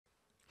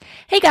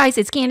Hey guys,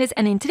 it's Candus,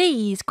 and in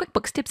today's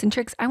QuickBooks tips and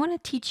tricks, I want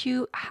to teach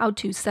you how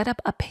to set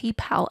up a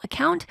PayPal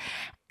account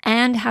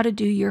and how to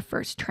do your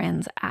first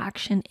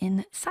transaction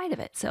inside of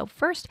it. So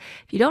first,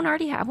 if you don't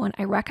already have one,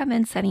 I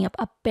recommend setting up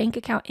a bank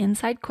account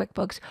inside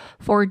QuickBooks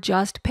for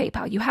just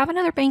PayPal. You have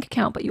another bank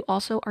account, but you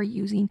also are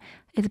using,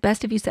 it's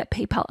best if you set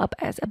PayPal up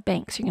as a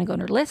bank. So you're going to go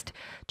under List,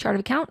 Chart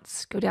of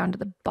Accounts, go down to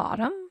the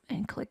bottom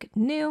and click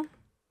New,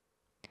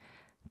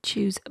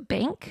 choose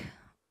Bank,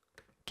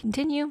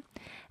 Continue,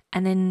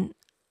 and then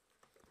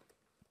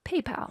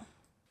PayPal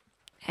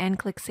and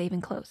click Save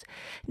and Close.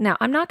 Now,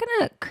 I'm not going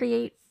to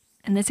create,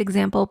 in this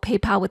example,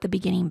 PayPal with the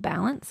beginning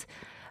balance.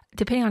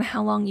 Depending on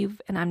how long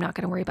and I'm not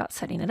going to worry about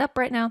setting it up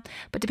right now,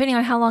 but depending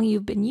on how long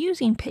you've been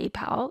using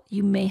PayPal,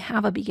 you may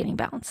have a beginning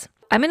balance.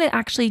 I'm going to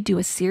actually do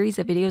a series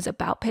of videos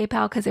about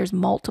PayPal because there's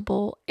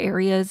multiple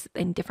areas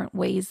and different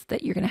ways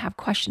that you're going to have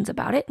questions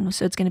about it. And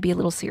so it's going to be a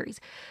little series.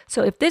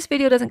 So if this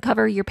video doesn't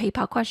cover your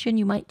PayPal question,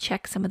 you might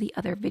check some of the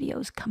other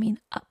videos coming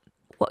up.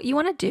 What you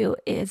want to do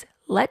is,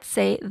 let's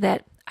say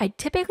that I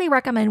typically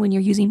recommend when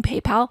you're using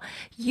PayPal,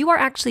 you are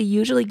actually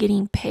usually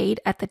getting paid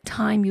at the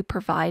time you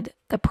provide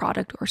the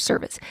product or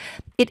service.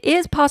 It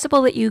is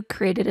possible that you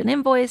created an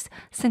invoice,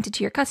 sent it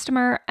to your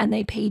customer, and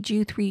they paid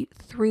you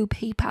through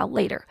PayPal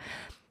later.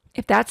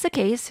 If that's the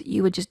case,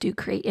 you would just do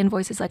create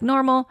invoices like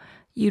normal.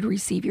 You'd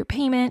receive your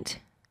payment,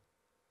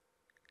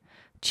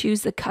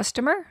 choose the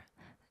customer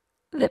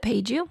that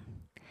paid you,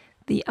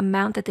 the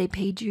amount that they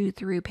paid you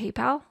through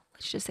PayPal.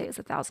 Let's just say it's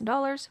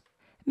 $1,000.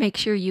 Make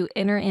sure you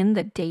enter in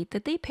the date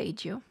that they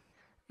paid you.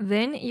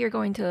 Then you're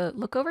going to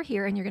look over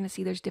here and you're going to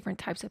see there's different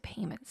types of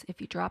payments. If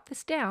you drop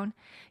this down,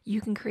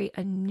 you can create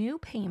a new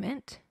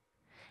payment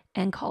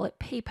and call it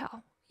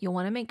PayPal. You'll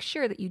want to make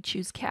sure that you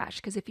choose cash,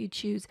 because if you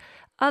choose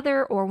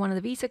other or one of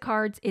the Visa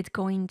cards, it's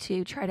going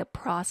to try to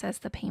process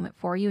the payment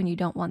for you, and you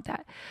don't want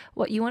that.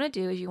 What you want to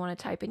do is you want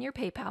to type in your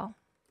PayPal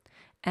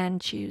and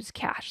choose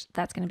cash.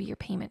 That's going to be your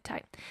payment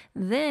type.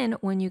 Then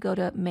when you go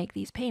to make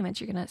these payments,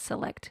 you're going to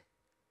select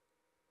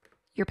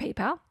your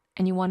PayPal,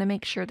 and you want to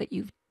make sure that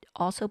you've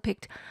also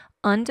picked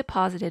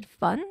undeposited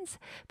funds,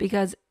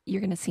 because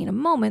you're going to see in a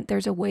moment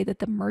there's a way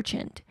that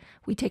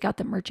we take out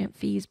the merchant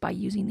fees by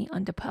using the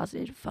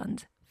undeposited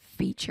funds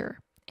feature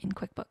in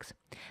QuickBooks.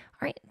 All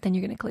right, then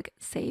you're going to click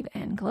Save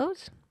and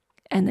Close,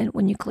 and then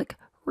when you click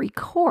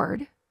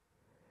Record,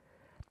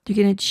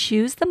 you're going to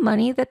choose the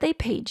money that they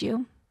paid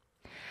you,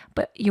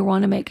 but you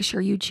want to make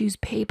sure you choose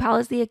PayPal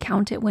as the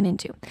account it went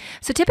into.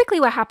 So typically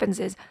what happens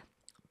is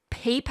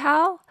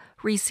PayPal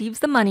receives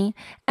the money,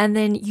 and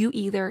then you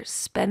either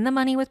spend the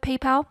money with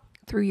PayPal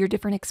through your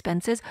different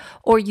expenses,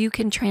 or you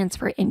can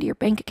transfer it into your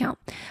bank account.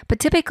 But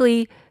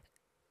typically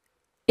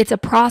it's a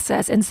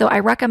process, and so I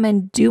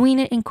recommend doing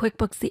it in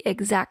QuickBooks the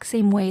exact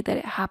same way that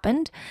it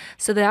happened,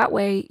 so that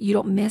way you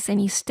don't miss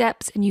any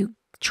steps and you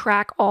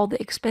track all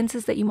the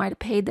expenses that you might have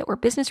paid that were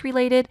business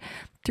related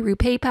through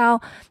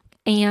PayPal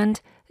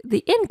and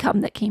the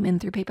income that came in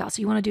through PayPal. So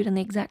you want to do it in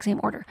the exact same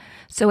order.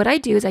 So what I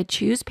do is I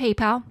choose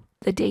PayPal,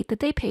 the date that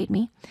they paid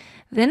me.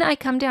 Then I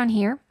come down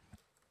here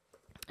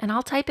and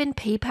I'll type in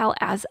PayPal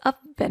as a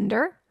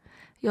vendor.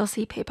 You'll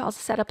see PayPal's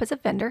set up as a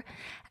vendor.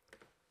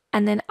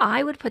 And then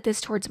I would put this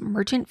towards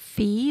merchant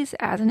fees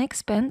as an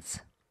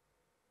expense.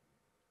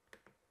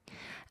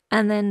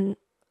 And then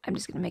I'm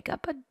just going to make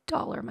up a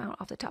dollar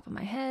amount off the top of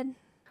my head.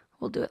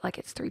 We'll do it like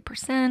it's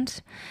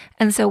 3%.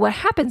 And so what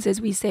happens is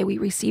we say we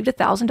received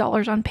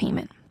 $1,000 on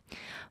payment.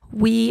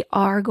 We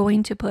are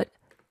going to put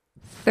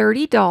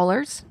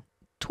 $30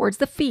 towards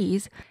the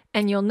fees,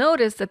 and you'll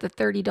notice that the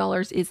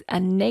 $30 is a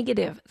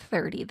negative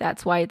 30.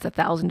 That's why it's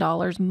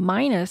 $1,000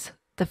 minus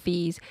the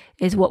fees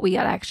is what we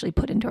got to actually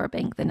put into our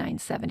bank, the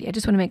 $970. I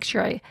just want to make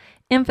sure I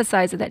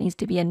emphasize that that needs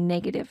to be a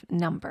negative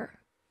number.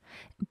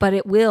 But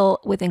it will,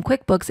 within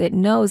QuickBooks, it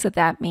knows that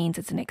that means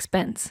it's an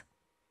expense,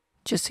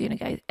 just so you know,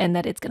 guys, and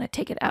that it's going to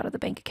take it out of the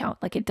bank account.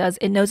 Like it does,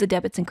 it knows the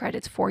debits and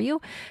credits for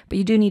you, but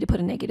you do need to put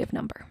a negative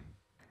number.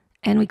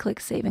 And we click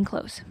Save and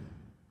Close.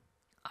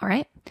 All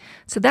right,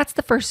 so that's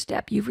the first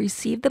step. You've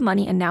received the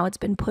money, and now it's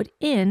been put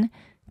in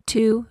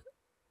to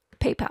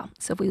PayPal.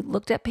 So if we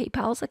looked at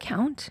PayPal's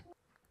account,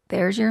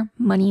 there's your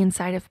money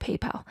inside of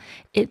PayPal.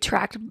 It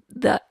tracked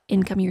the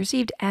income you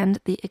received and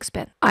the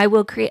expense. I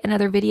will create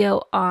another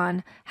video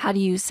on how to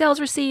use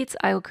sales receipts.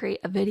 I will create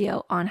a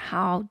video on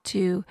how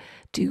to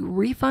do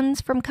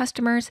refunds from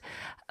customers,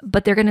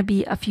 but they're going to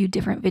be a few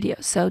different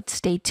videos. So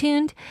stay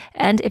tuned.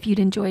 And if you'd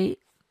enjoy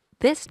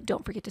this,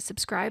 don't forget to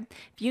subscribe.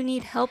 If you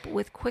need help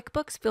with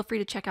QuickBooks, feel free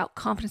to check out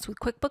Confidence with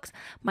QuickBooks,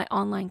 my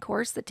online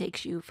course that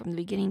takes you from the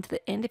beginning to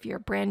the end if you're a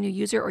brand new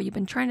user or you've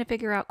been trying to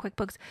figure out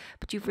QuickBooks,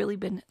 but you've really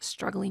been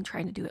struggling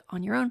trying to do it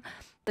on your own.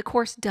 The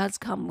course does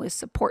come with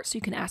support, so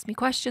you can ask me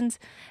questions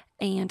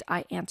and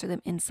I answer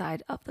them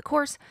inside of the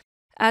course,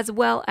 as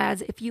well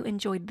as if you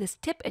enjoyed this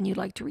tip and you'd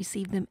like to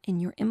receive them in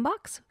your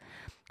inbox,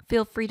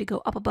 feel free to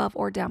go up above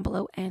or down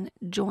below and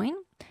join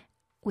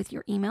with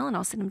your email, and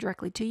I'll send them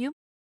directly to you.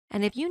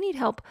 And if you need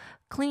help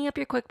cleaning up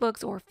your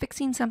QuickBooks or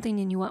fixing something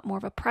and you want more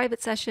of a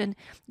private session,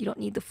 you don't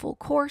need the full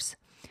course,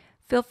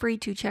 feel free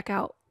to check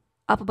out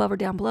up above or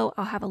down below,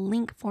 I'll have a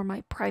link for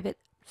my private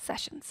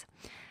sessions.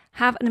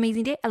 Have an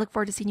amazing day. I look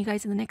forward to seeing you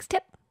guys in the next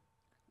tip.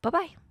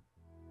 Bye-bye.